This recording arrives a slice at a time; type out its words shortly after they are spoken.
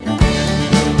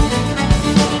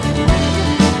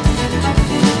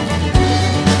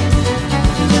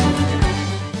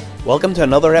Welcome to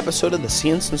another episode of the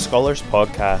Saints and Scholars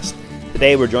podcast.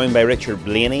 Today we're joined by Richard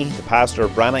Blaney, the pastor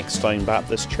of Brannockstown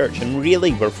Baptist Church, and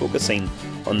really we're focusing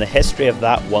on the history of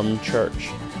that one church.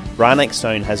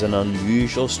 Brannockstown has an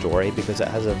unusual story because it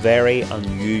has a very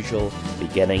unusual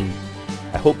beginning.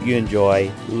 I hope you enjoy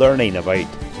learning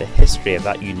about the history of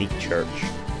that unique church.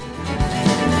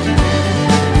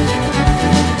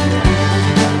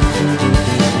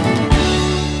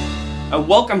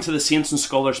 Welcome to the Saints and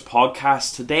Scholars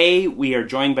podcast. Today we are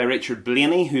joined by Richard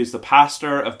Blaney, who is the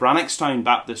pastor of Brannockstown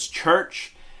Baptist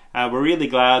Church. We're really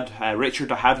glad, Richard,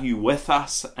 to have you with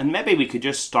us. And maybe we could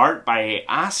just start by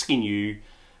asking you,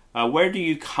 where do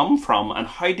you come from and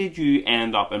how did you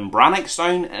end up in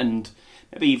Brannockstown? And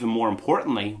maybe even more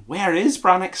importantly, where is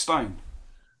Brannockstown?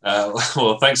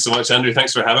 Well, thanks so much, Andrew.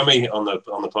 Thanks for having me on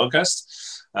the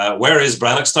podcast. Where is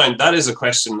Brannockstown? That is a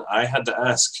question I had to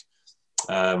ask.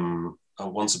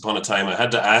 Once upon a time, I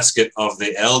had to ask it of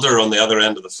the elder on the other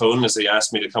end of the phone as he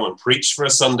asked me to come and preach for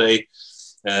a Sunday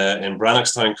in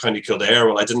Brannockstown, County Kildare.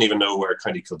 Well, I didn't even know where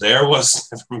County Kildare was,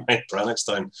 never mind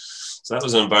Brannockstown. So that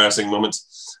was an embarrassing moment.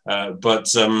 Well,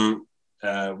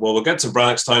 we'll get to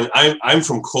Brannockstown. I'm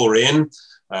from Coleraine,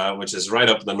 which is right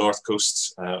up the north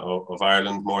coast of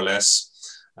Ireland, more or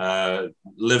less.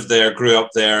 Lived there, grew up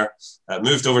there,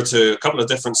 moved over to a couple of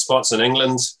different spots in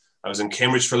England. I was in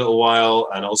Cambridge for a little while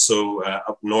and also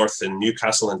up north in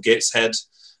Newcastle and Gateshead,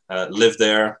 lived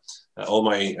there. All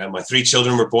my three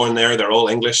children were born there. They're all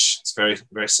English. It's very,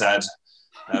 very sad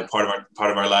part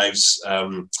of our lives.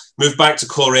 Moved back to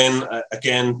Coleraine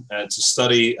again to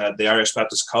study at the Irish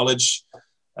Baptist College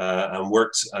and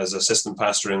worked as assistant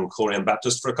pastor in Coleraine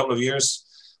Baptist for a couple of years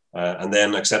and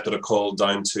then accepted a call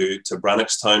down to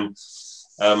Brannockstown.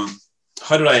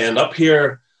 How did I end up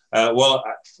here? Well,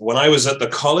 when I was at the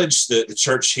college, the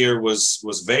church here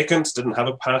was vacant, didn't have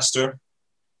a pastor.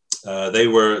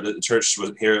 The church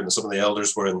was here, and some of the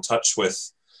elders were in touch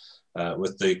with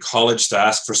the college to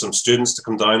ask for some students to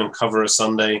come down and cover a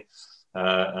Sunday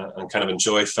and kind of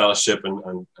enjoy fellowship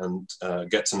and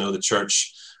get to know the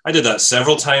church. I did that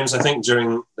several times, I think,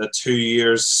 during the 2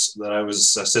 years that I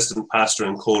was assistant pastor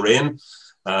in Coleraine,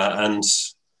 and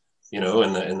you know,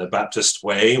 in the Baptist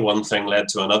way, one thing led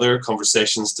to another,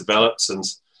 conversations developed, and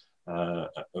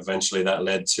eventually that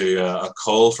led to a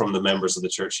call from the members of the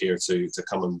church here to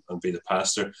come and be the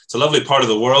pastor. It's a lovely part of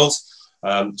the world,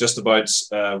 just about,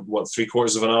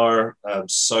 3/4 of an hour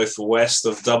southwest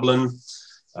of Dublin.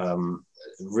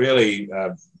 Really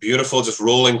beautiful, just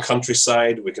rolling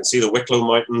countryside. We can see the Wicklow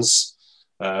Mountains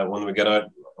when we get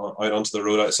out onto the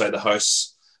road outside the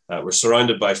house. We're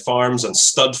surrounded by farms and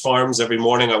stud farms. Every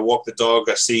morning I walk the dog,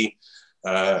 I see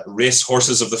race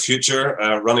horses of the future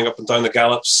running up and down the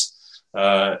gallops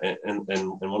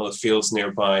in one of the fields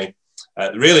nearby,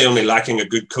 really only lacking a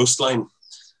good coastline.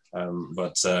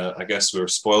 But I guess we were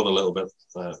spoiled a little bit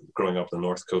growing up the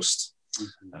north coast,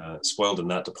 spoiled in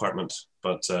that department.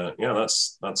 But yeah,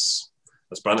 that's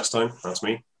Brannockstown, that's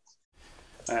me.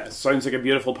 Sounds like a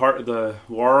beautiful part of the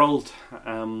world.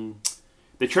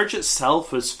 The church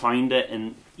itself was founded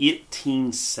in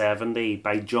 1870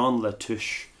 by John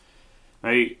Latouche.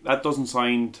 Now, that doesn't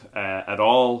sound at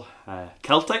all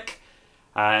Celtic.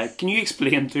 Can you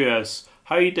explain to us,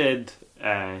 how did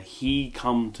he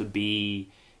come to be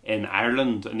in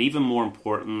Ireland? And even more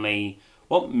importantly,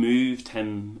 what moved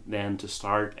him then to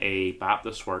start a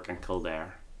Baptist work in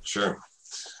Kildare? Sure.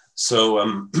 So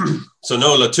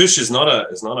no, Latouche is not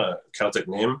a Celtic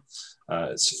name.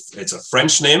 It's a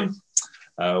French name.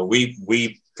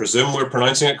 We presume we're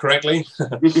pronouncing it correctly.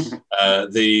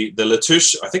 The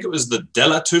Latouche, I think it was the De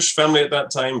Latouche family at that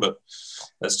time, but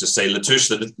let's just say Latouche.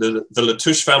 The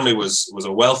Latouche family was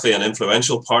a wealthy and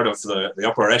influential part of the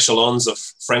upper echelons of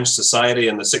French society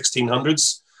in the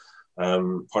 1600s,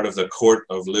 part of the court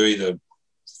of Louis the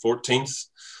XIV.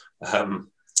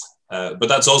 But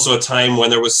that's also a time when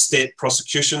there was state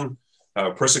persecution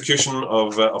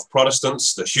of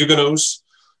Protestants, the Huguenots.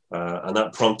 And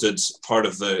that prompted part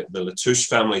of the Latouche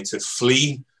family to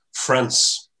flee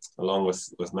France, along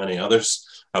with many others.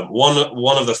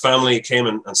 One of the family came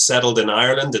and settled in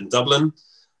Ireland, in Dublin,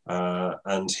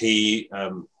 and he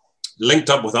linked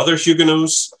up with other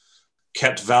Huguenots,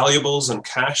 kept valuables and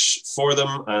cash for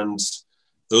them, and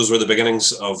those were the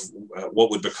beginnings of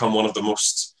what would become one of the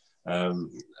most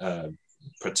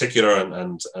particular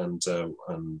and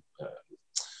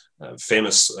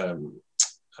famous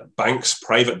banks,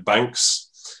 private banks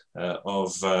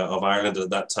of Ireland at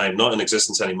that time, not in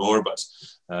existence anymore,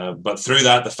 but through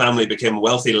that the family became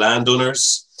wealthy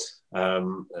landowners,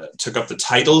 took up the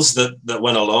titles that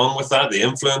went along with that, the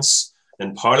influence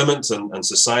in Parliament and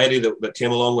society that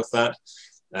came along with that,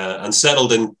 and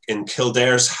settled in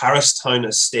Kildare's Harristown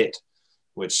estate,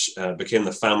 which became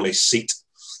the family seat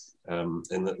in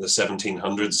the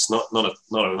 1700s.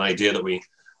 Not an idea that we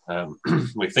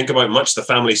we think about much, the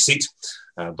family seat,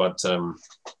 but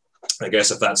I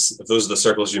guess if those are the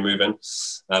circles you move in.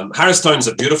 Harristown's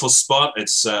a beautiful spot.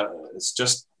 It's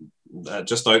just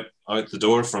out the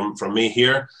door from me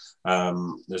here.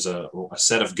 There's a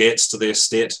set of gates to the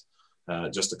estate,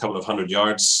 just a couple of 100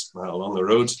 yards along the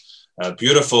road.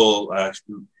 Beautiful,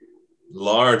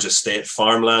 large estate,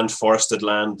 farmland, forested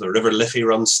land. The River Liffey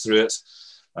runs through it.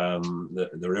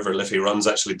 The River Liffey runs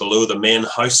actually below the main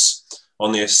house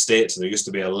on the estate. There used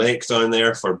to be a lake down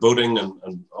there for boating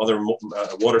and other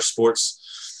water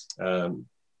sports.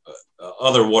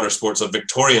 Other water sports of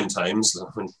Victorian times,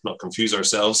 not confuse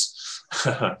ourselves.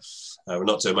 We're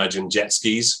not to imagine jet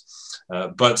skis.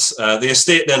 But the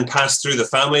estate then passed through the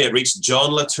family. It reached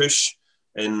John Latouche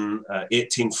in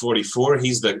 1844.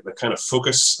 He's the kind of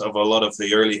focus of a lot of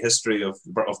the early history of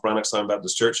Brannockstown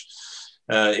Baptist Church.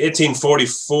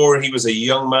 1844, he was a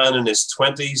young man in his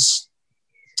 20s,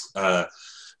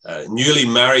 newly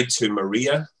married to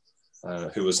Maria,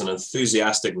 who was an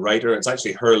enthusiastic writer. It's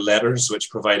actually her letters which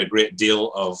provide a great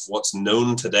deal of what's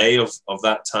known today of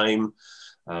that time,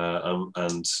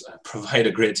 and provide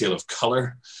a great deal of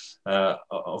color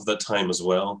of that time as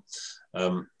well.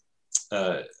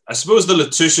 I suppose the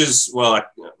Latouches, well, I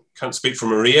can't speak for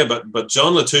Maria, but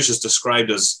John Latouche is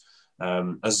described as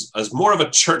more of a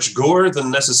church goer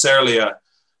than necessarily an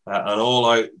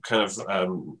all-out kind of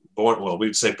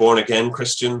we'd say born again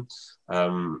Christian.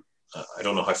 I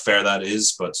don't know how fair that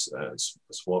is, but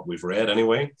it's what we've read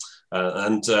anyway.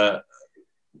 And there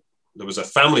was a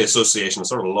family association, a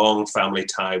sort of long family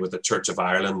tie with the Church of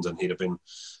Ireland, and he'd have been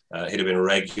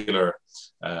regular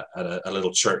at a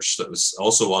little church that was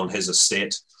also on his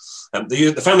estate.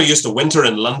 The family used to winter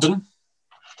in London,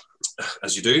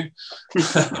 as you do.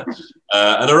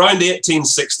 And around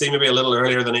 1860, maybe a little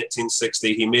earlier than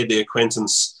 1860, he made the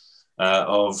acquaintance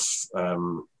of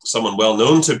someone well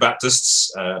known to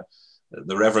Baptists,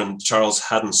 the Reverend Charles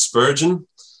Haddon Spurgeon,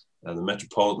 the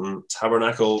Metropolitan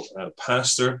Tabernacle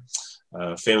pastor,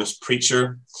 famous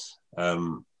preacher.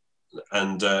 And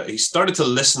he started to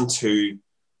listen to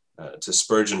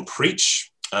Spurgeon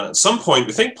preach. And at some point,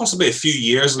 we think possibly a few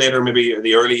years later, maybe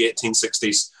the early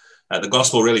 1860s, the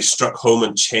gospel really struck home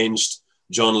and changed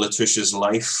John Latouche's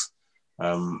life.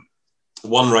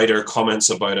 One writer comments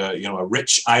about a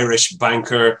rich Irish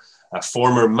banker, a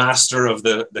former master of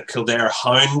the Kildare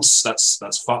Hounds.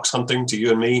 That's fox hunting to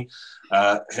you and me.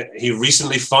 He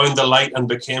recently found the light and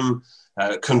became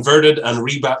converted and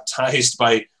rebaptized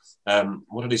by,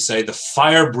 what did he say? The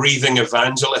fire-breathing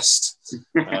evangelist,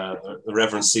 the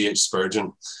Reverend C.H.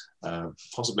 Spurgeon.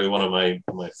 Possibly one of my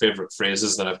favorite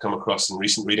phrases that I've come across in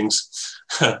recent readings.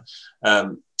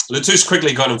 Latouche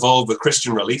quickly got involved with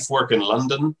Christian relief work in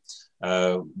London,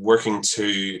 working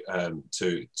to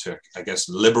I guess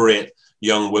liberate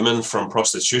young women from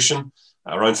prostitution.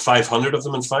 Around 500 of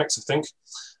them, in fact, I think.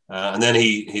 And then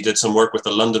he did some work with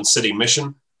the London City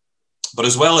Mission. But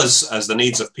as well as the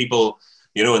needs of people,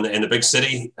 in the big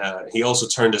city, he also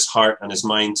turned his heart and his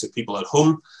mind to people at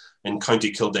home in County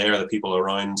Kildare, the people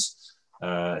around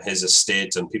his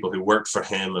estate and people who worked for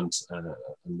him and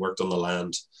worked on the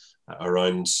land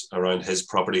around his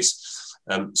properties.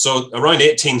 So around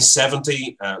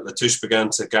 1870, Latouche began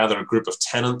to gather a group of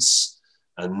tenants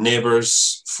and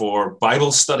neighbours for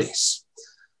Bible studies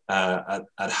at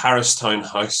Harristown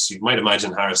House. You might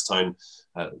imagine Harristown,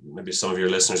 maybe some of your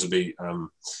listeners would be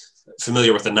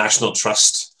familiar with the National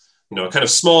Trust, a kind of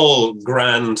small,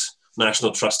 grand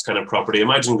National Trust kind of property.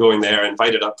 Imagine going there,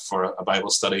 invited up for a Bible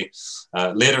study.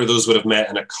 Later, those would have met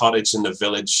in a cottage in the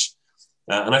village.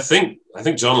 And I think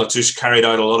John Latouche carried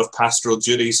out a lot of pastoral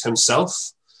duties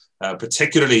himself,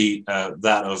 particularly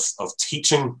that of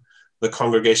teaching the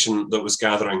congregation that was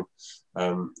gathering.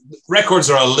 Records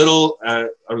are a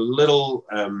little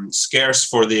scarce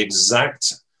for the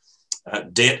exact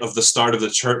date of the start of the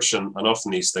church, and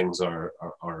often these things are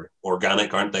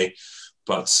organic, aren't they?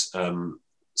 But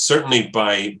certainly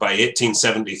by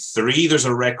 1873, there's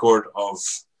a record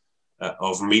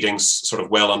of meetings sort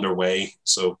of well underway.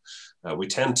 So we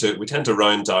tend to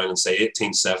round down and say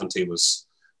 1870 was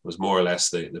more or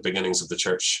less the beginnings of the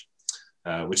church,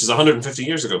 which is 150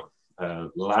 years ago,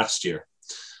 last year.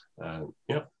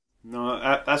 Yeah. No,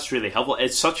 that's really helpful.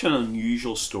 It's such an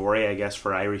unusual story, I guess,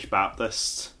 for Irish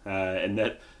Baptists, in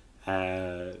that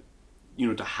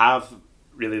to have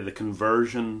really the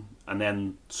conversion and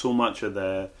then so much of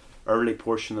the early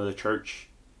portion of the church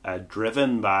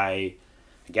driven by,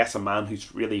 I guess, a man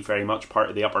who's really very much part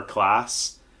of the upper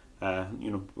class, We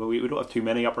don't have too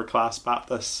many upper class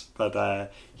Baptists,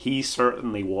 but he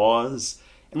certainly was.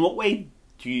 In what way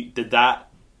did that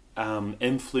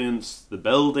influence the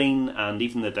building and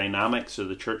even the dynamics of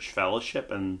the church fellowship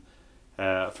and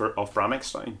of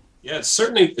Brannockstown? Yeah, it's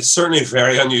certainly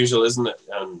very unusual, isn't it?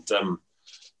 And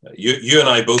you and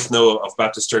I both know of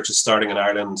Baptist churches starting in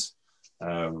Ireland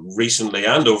recently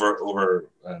and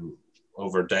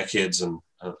over decades and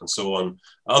so on.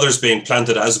 Others being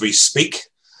planted as we speak.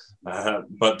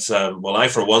 But I,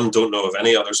 for one, don't know of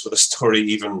any others with a story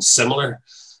even similar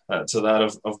to that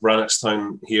of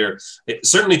Brannockstown here.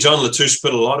 Certainly, John Latouche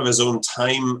put a lot of his own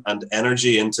time and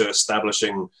energy into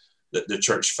establishing the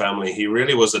church family. He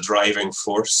really was a driving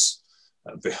force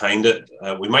behind it.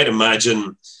 We might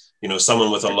imagine,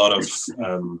 someone with a lot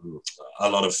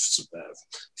of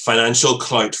financial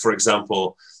clout, for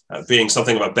example, being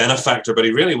something of a benefactor, but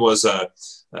he really was a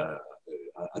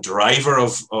driver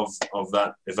of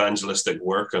that evangelistic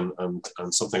work and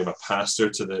something of a pastor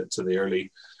to the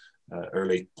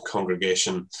early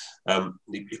congregation.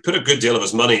 He put a good deal of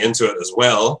his money into it as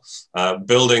well,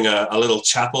 building a little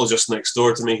chapel just next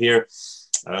door to me here.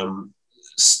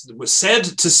 Was said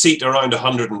to seat around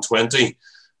 120.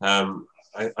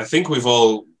 I think we've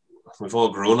all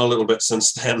grown a little bit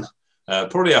since then.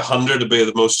 Probably 100 would be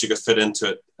the most you could fit into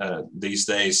it these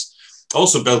days.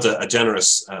 Also built a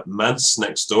generous manse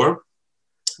next door.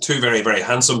 Two very, very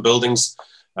handsome buildings.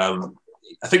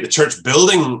 I think the church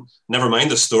building, never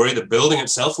mind the story, the building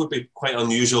itself would be quite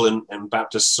unusual in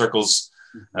Baptist circles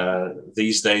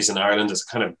these days in Ireland. It's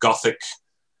kind of Gothic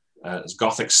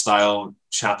style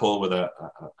chapel with a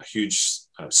huge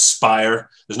spire.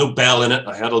 There's no bell in it.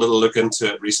 I had a little look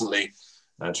into it recently,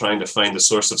 trying to find the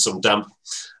source of some damp.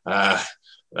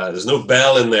 There's no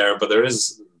bell in there, but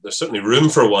there's certainly room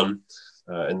for one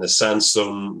in the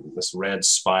sandstone, this red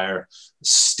spire,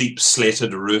 steep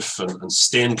slated roof and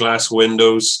stained glass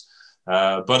windows.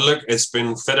 But look, it's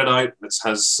been fitted out. It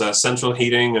has central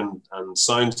heating and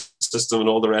sound system and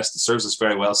all the rest. It serves us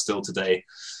very well still today.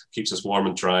 Keeps us warm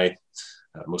and dry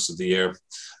most of the year.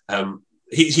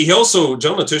 He also,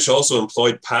 John Latouche also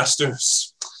employed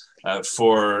pastors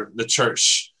for the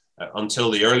church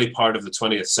until the early part of the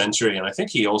 20th century. And I think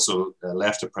he also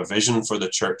left a provision for the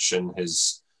church in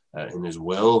his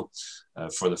will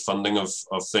for the funding of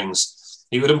things.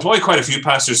 He would employ quite a few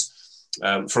pastors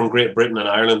from Great Britain and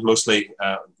Ireland, mostly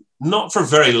not for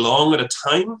very long at a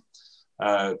time,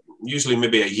 usually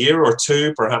maybe a year or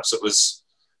two. Perhaps that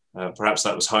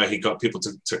was how he got people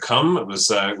to come. It was,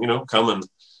 come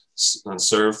and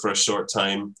serve for a short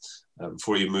time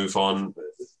before you move on.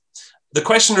 The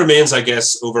question remains, I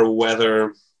guess, over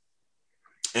whether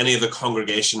any of the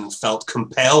congregation felt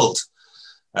compelled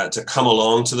to come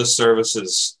along to the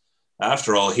services.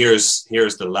 After all, here's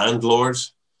the landlord,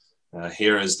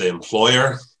 here is the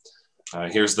employer,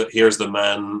 here's the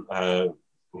man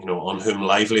on whom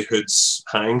livelihoods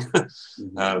hang.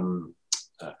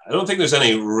 I don't think there's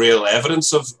any real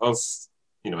evidence of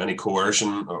any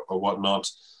coercion or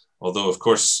whatnot. Although, of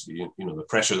course, the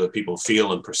pressure that people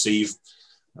feel and perceive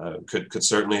could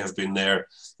certainly have been there.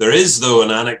 There is, though, an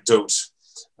anecdote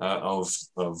of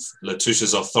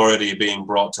Latouche's authority being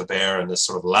brought to bear and this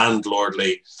sort of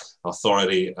landlordly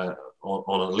authority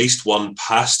on at least one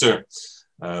pastor.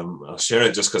 I'll share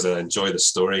it just because I enjoy the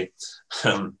story.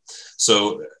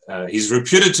 So he's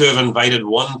reputed to have invited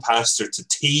one pastor to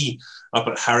tea up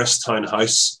at Harristown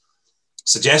House,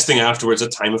 suggesting afterwards a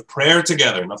time of prayer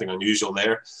together. Nothing unusual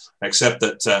there, except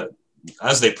that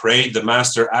as they prayed, the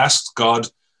master asked God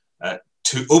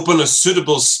to open a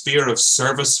suitable sphere of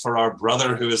service for our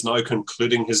brother who is now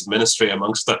concluding his ministry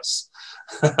amongst us.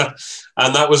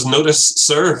 And that was notice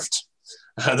served.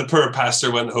 The poor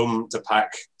pastor went home to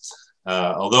pack.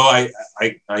 Although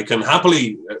I can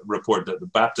happily report that the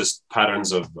Baptist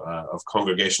patterns of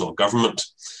congregational government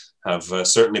have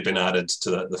certainly been added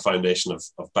to the foundation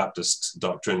of Baptist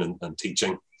doctrine and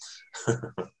teaching.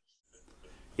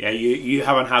 Yeah, you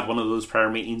haven't had one of those prayer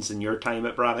meetings in your time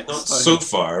at Brannock? Not so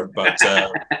far, but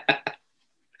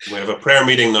we have a prayer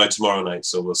meeting now tomorrow night,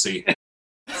 so we'll see.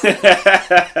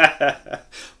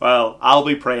 Well, I'll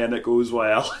be praying it goes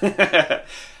well.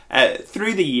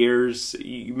 Through the years,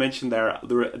 you mentioned there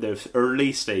the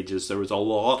early stages, there was a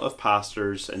lot of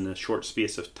pastors in a short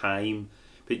space of time.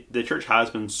 But the church has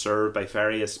been served by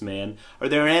various men. Are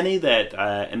there any that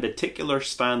in particular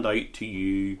stand out to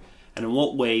you? And in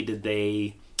what way did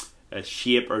they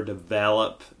shape or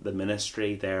develop the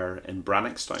ministry there in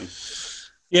Brannockstown?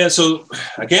 Yeah, so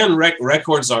again,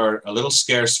 records are a little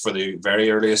scarce for the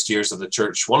very earliest years of the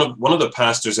church. One of the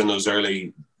pastors in those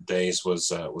early days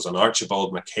was an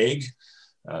Archibald McCaig,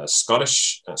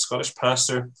 Scottish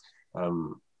pastor.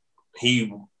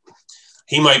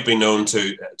 He might be known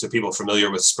to people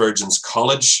familiar with Spurgeon's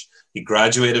College. He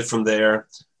graduated from there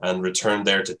and returned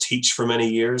there to teach for many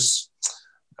years.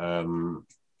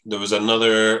 There was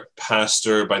another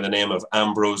pastor by the name of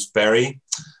Ambrose Berry.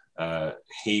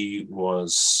 He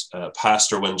was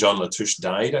pastor when John Latouche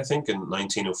died, I think, in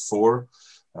 1904.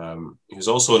 He was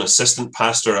also an assistant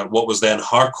pastor at what was then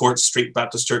Harcourt Street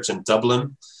Baptist Church in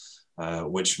Dublin,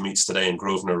 which meets today in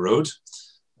Grosvenor Road.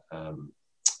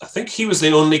 I think he was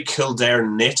the only Kildare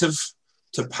native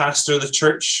to pastor the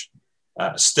church,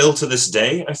 still to this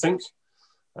day, I think.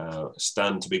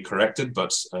 Stand to be corrected,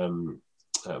 but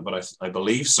I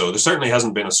believe so. There certainly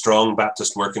hasn't been a strong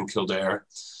Baptist work in Kildare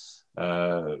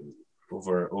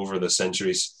over the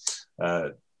centuries.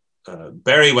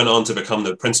 Berry went on to become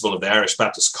the principal of the Irish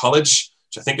Baptist College,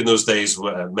 which I think in those days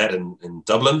met in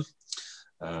Dublin.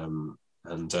 Well,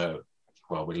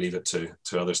 we leave it to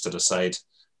others to decide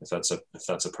if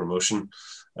that's a promotion.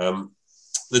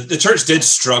 The church did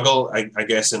struggle, I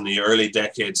guess, in the early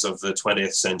decades of the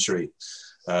 20th century.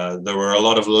 There were a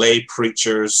lot of lay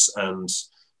preachers, and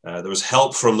there was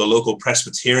help from the local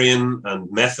Presbyterian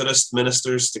and Methodist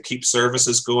ministers to keep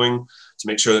services going, to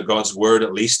make sure that God's word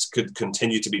at least could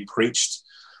continue to be preached.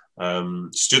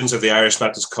 Students of the Irish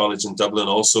Baptist College in Dublin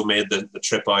also made the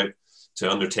trip out to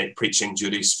undertake preaching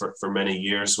duties for many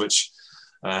years, which,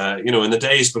 in the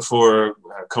days before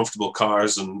comfortable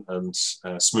cars and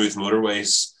smooth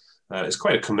motorways, is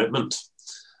quite a commitment.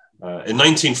 In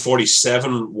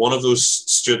 1947, one of those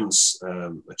students,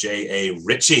 J.A.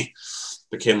 Ritchie,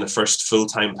 became the first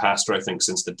full-time pastor, I think,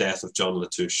 since the death of John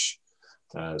Latouche.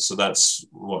 So that's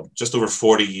just over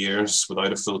 40 years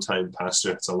without a full-time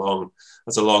pastor. That's a long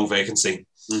vacancy.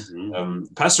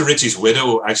 Mm-hmm. Pastor Ritchie's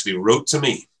widow actually wrote to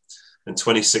me in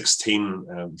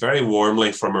 2016, very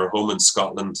warmly from her home in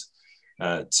Scotland,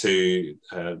 to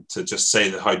just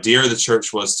say how dear the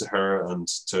church was to her and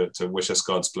to wish us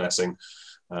God's blessing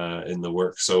in the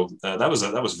work. So that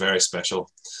was very special.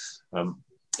 In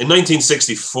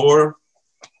 1964,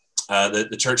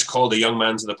 the church called a young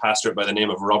man to the pastorate by the name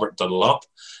of Robert Dunlop.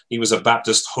 He was a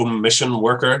Baptist home mission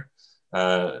worker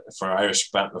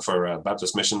for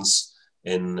Baptist missions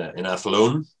in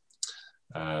Athlone.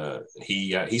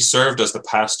 He served as the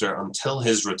pastor until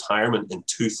his retirement in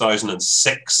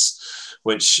 2006,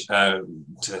 which,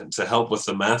 to help with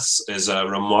the maths, is a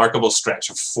remarkable stretch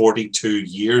of 42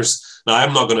 years. Now,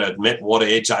 I'm not going to admit what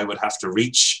age I would have to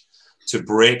reach to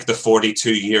break the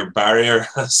 42-year barrier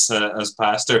as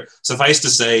pastor. Suffice to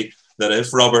say that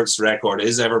if Robert's record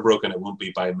is ever broken, it won't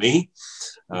be by me.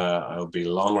 I'll be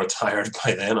long retired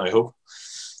by then, I hope.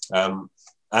 And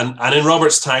in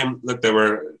Robert's time, look, there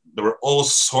were all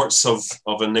sorts of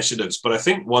initiatives, but I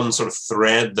think one sort of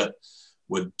thread that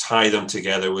would tie them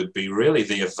together would be really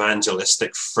the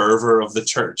evangelistic fervor of the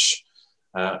church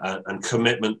and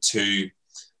commitment to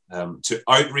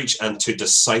outreach and to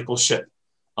discipleship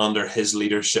under his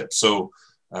leadership. So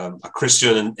a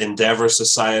Christian Endeavor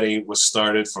Society was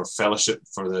started for fellowship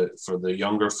for the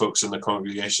younger folks in the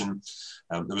congregation.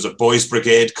 There was a Boys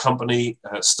Brigade company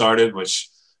started, which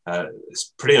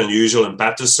is pretty unusual in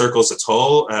Baptist circles at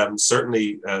all,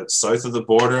 certainly south of the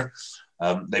border.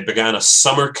 They began a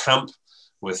summer camp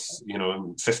with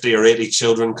 50 or 80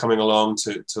 children coming along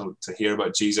to hear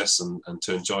about Jesus and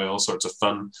to enjoy all sorts of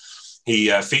fun.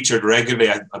 He featured regularly,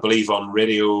 I believe, on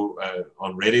radio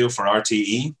for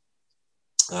RTE.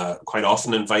 Quite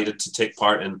often invited to take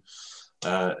part in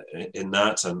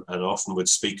that, and often would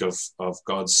speak of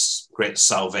God's great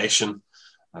salvation.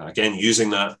 Again,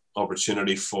 using that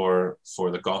opportunity for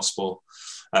the gospel.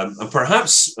 And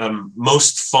perhaps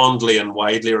most fondly and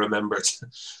widely remembered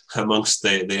amongst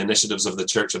the initiatives of the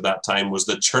church at that time was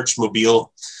the Church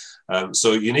Mobile.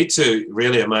 So you need to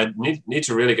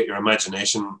really get your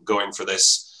imagination going for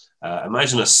this.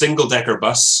 Imagine a single-decker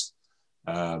bus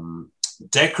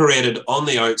decorated on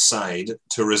the outside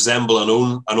to resemble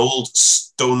an old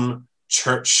stone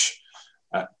church,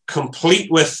 complete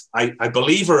with, I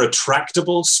believe, a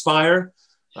retractable spire.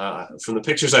 From the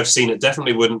pictures I've seen, it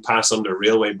definitely wouldn't pass under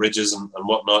railway bridges and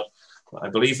whatnot. I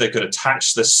believe they could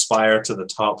attach this spire to the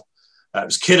top. It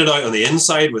was kitted out on the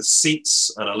inside with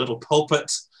seats and a little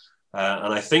pulpit.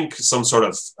 And I think some sort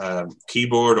of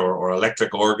keyboard or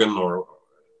electric organ or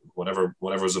whatever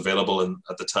was available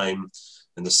at the time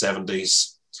in the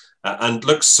 70s. And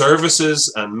look,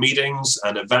 services and meetings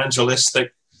and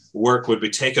evangelistic work would be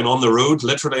taken on the road,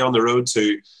 literally on the road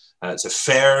to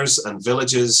fairs and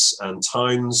villages and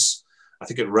towns. I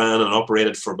think it ran and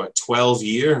operated for about 12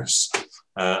 years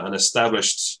and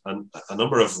established a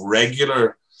number of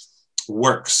regular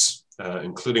works,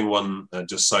 including one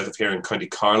just south of here in County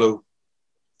Carlow.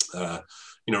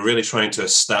 really trying to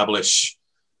establish,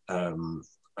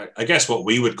 I guess, what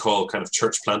we would call kind of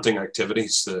church planting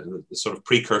activities, the sort of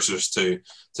precursors to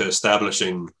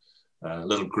establishing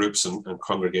little groups and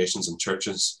congregations and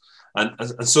churches.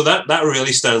 And so that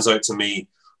really stands out to me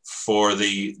for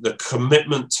the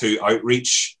commitment to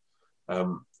outreach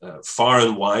far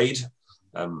and wide.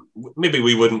 Maybe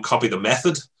we wouldn't copy the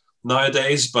method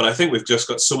nowadays, but I think we've just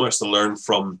got so much to learn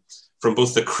from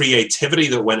both the creativity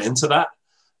that went into that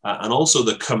and also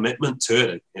the commitment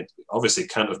to it. It obviously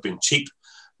can't have been cheap.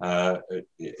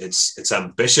 It's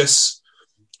ambitious.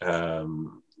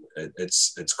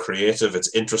 It's creative.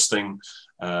 It's interesting.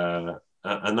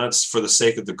 And that's for the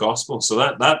sake of the gospel. So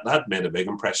that made a big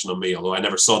impression on me, although I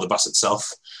never saw the bus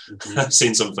itself. Mm-hmm. I've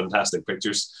seen some fantastic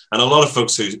pictures. And a lot of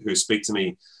folks who speak to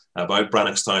me about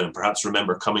Brannockstown and perhaps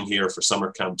remember coming here for summer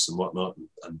camps and whatnot,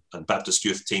 and Baptist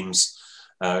youth teams.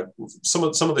 Some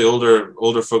of the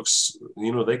older folks,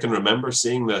 they can remember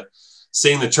seeing the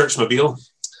churchmobile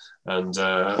and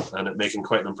it making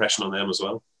quite an impression on them as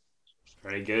well.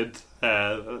 Very good.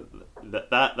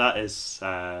 That is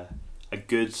a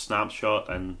good snapshot,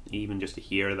 and even just to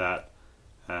hear that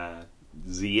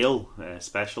zeal,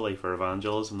 especially for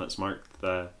evangelism, that's marked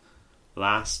the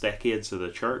last decades of the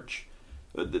church.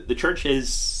 The church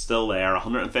is still there,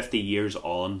 150 years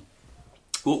on.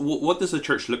 What does the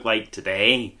church look like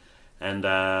today? And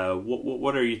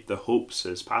what are the hopes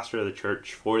as pastor of the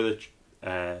church for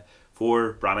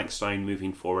Brannockstown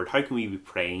moving forward? How can we be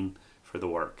praying for the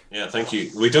work? Yeah, thank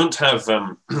you. We don't have,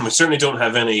 we certainly don't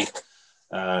have any,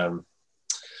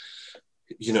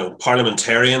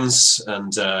 parliamentarians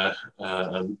and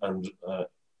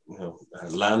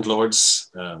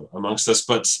landlords amongst us,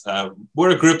 but we're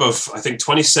a group of, I think,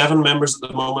 27 members at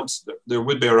the moment. There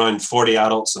would be around 40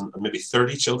 adults and maybe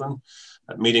 30 children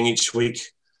meeting each week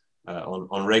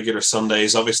on regular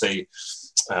Sundays. Obviously,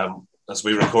 as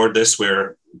we record this,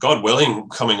 we're, God willing,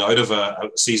 coming out of a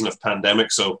season of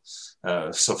pandemic. So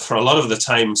for a lot of the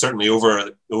time, certainly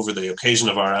over the occasion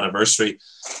of our anniversary,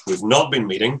 we've not been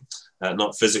meeting,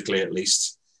 not physically at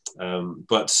least.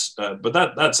 But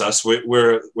that's us.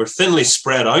 We're thinly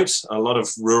spread out. A lot of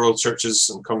rural churches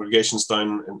and congregations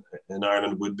down in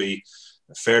Ireland would be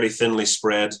fairly thinly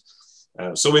spread.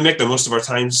 So we make the most of our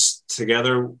times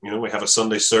together. We have a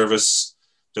Sunday service,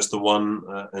 just the one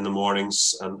in the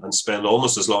mornings, and spend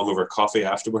almost as long over coffee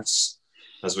afterwards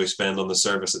as we spend on the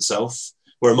service itself.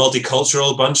 We're a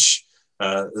multicultural bunch.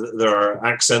 There are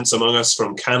accents among us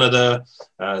from Canada,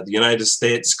 the United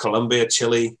States, Colombia,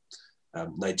 Chile,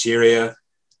 Nigeria,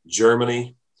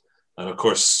 Germany, and of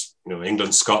course,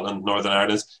 England, Scotland, Northern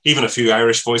Ireland, even a few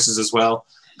Irish voices as well.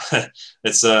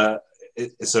 It's a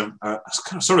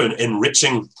kind of sort of an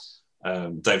enriching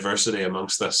diversity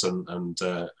amongst us, and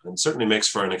certainly makes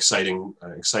for an exciting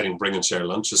bring and share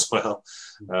lunch as well.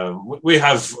 We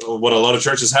have what a lot of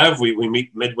churches have. We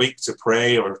meet midweek to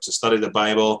pray or to study the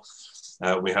Bible.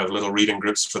 We have little reading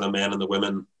groups for the men and the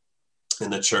women in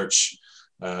the church.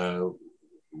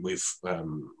 We've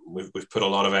put a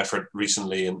lot of effort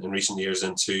recently in recent years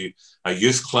into a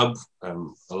youth club. A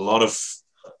lot of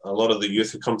the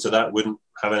youth who come to that wouldn't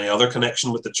have any other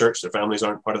connection with the church. Their families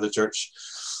aren't part of the church.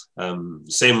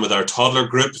 Same with our toddler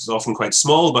group. It's often quite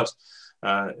small, but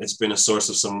it's been a source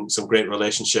of some great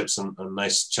relationships and a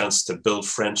nice chance to build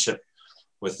friendship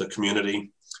with the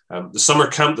community. The summer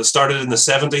camp that started in the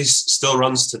 70s still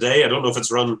runs today. I don't know if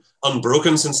it's run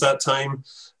unbroken since that time.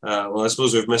 Well, I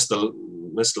suppose we've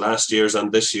missed last year's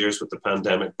and this year's with the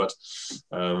pandemic, but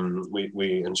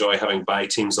we enjoy having BI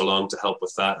teams along to help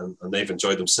with that, and they've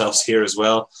enjoyed themselves here as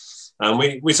well. And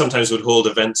we sometimes would hold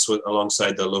events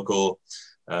alongside the local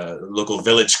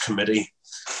village committee,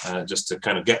 just to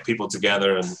kind of get people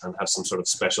together and have some sort of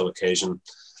special occasion.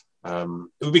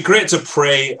 It would be great to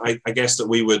pray, I guess, that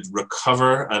we would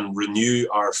recover and renew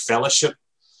our fellowship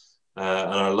and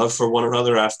our love for one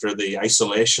another after the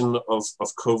isolation of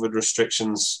COVID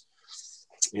restrictions.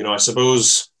 I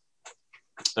suppose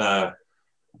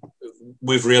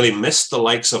we've really missed the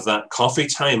likes of that coffee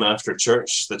time after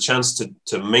church, the chance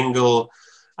to mingle,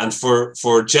 and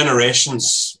for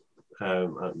generations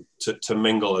to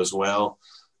mingle as well.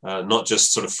 Not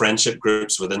just sort of friendship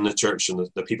groups within the church and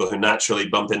the people who naturally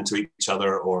bump into each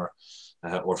other or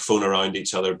phone around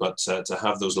each other, but to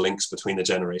have those links between the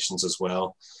generations as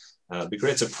well. It'd be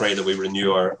great to pray that we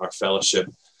renew our fellowship.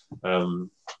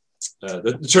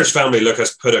 The church family,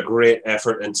 has put a great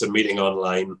effort into meeting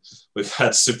online. We've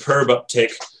had superb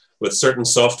uptake with certain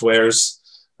softwares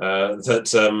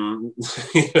that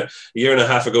a year and a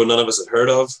half ago none of us had heard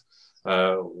of.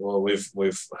 Well,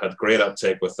 we've had great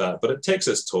uptake with that, but it takes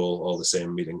its toll all the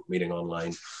same meeting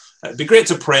online. it'd be great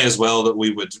to pray as well that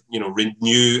we would,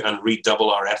 renew and redouble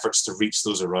our efforts to reach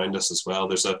those around us as well.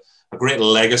 There's a great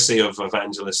legacy of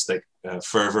evangelistic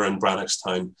fervour in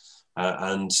Brannockstown,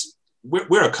 and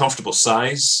we're a comfortable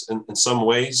size in some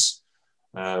ways.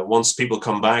 Once people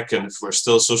come back, and if we're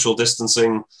still social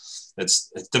distancing,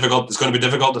 it's difficult. It's going to be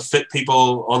difficult to fit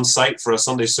people on site for a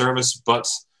Sunday service, but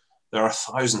there are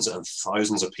thousands and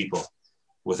thousands of people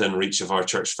within reach of our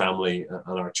church family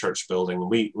and our church building.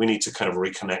 We need to kind of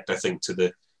reconnect, I think, to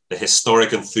the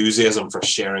historic enthusiasm for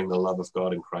sharing the love of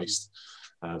God in Christ.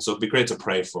 So it'd be great to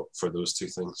pray for those two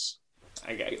things.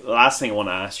 Okay, the last thing I want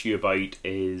to ask you about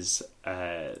is,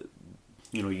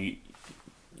 you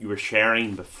were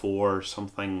sharing before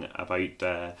something about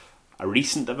a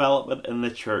recent development in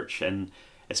the church, and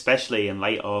especially in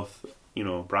light of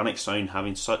Brannockstown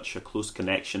having such a close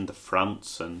connection to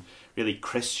France, and really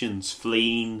Christians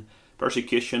fleeing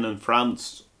persecution in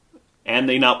France,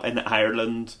 ending up in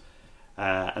Ireland,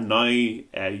 and now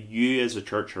you as a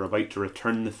church are about to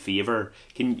return the favour.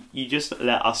 Can you just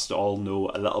let us all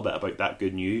know a little bit about that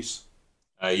good news?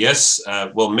 Yes.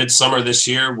 Well, midsummer this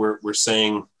year, we're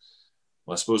saying,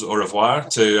 I suppose, au revoir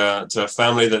to a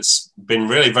family that's been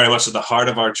really very much at the heart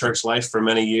of our church life for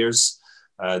many years.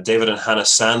 David and Hannah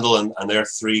Sandel and their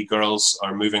 3 girls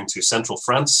are moving to central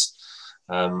France.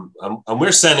 And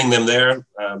we're sending them there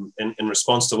in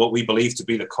response to what we believe to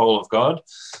be the call of God,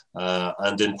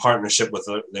 and in partnership with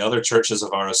the other churches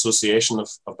of our Association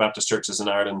of Baptist Churches in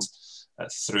Ireland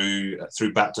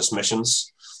through Baptist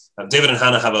Missions. David and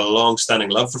Hannah have a long-standing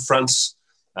love for France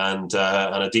and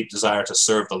a deep desire to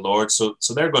serve the Lord. So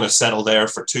they're going to settle there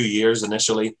for 2 years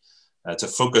initially, to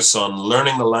focus on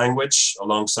learning the language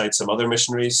alongside some other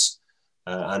missionaries,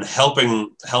 and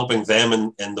helping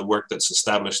them in the work that's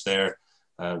established there,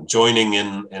 joining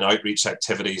in outreach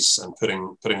activities and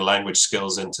putting language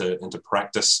skills into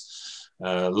practice,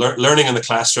 learning in the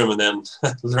classroom, and then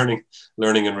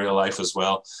learning in real life as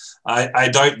well. I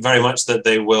doubt very much that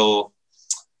they will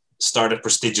start a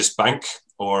prestigious bank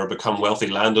or become wealthy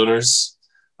landowners.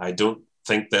 I don't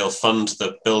think they'll fund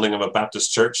the building of a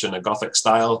Baptist church in a Gothic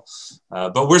style,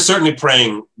 but we're certainly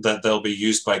praying that they'll be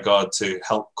used by God to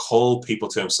help call people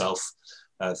to himself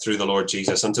through the Lord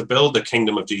Jesus, and to build the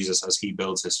kingdom of Jesus as he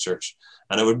builds his church.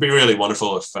 And it would be really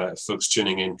wonderful if folks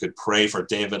tuning in could pray for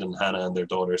David and Hannah and their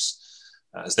daughters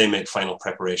as they make final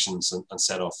preparations and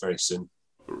set off very soon.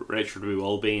 Richard, we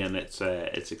will be, and it's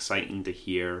exciting to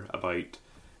hear about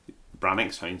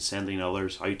Brannockstown sending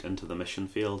others out into the mission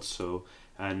field. So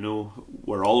I know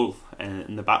we're all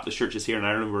in the Baptist churches here in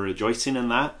Ireland, we're rejoicing in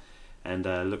that, and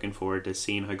looking forward to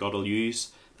seeing how God will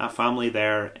use that family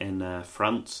there in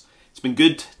France. It's been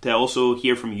good to also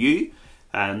hear from you,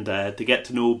 and to get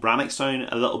to know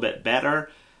Brannockstown a little bit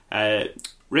better.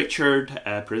 Richard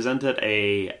presented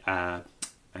a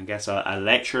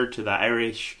lecture to the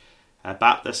Irish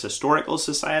Baptist Historical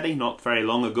Society not very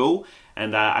long ago,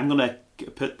 and I'm going to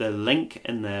put the link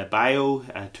in the bio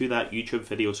to that YouTube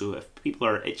video, so if people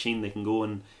are itching, they can go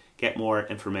and get more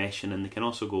information, and they can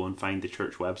also go and find the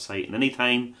church website. And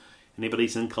anytime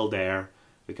anybody's in Kildare,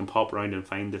 we can pop around and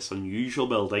find this unusual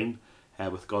building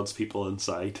with God's people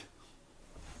inside.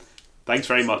 Thanks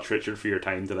very much, Richard, for your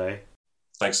time today.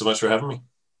 Thanks so much for having me.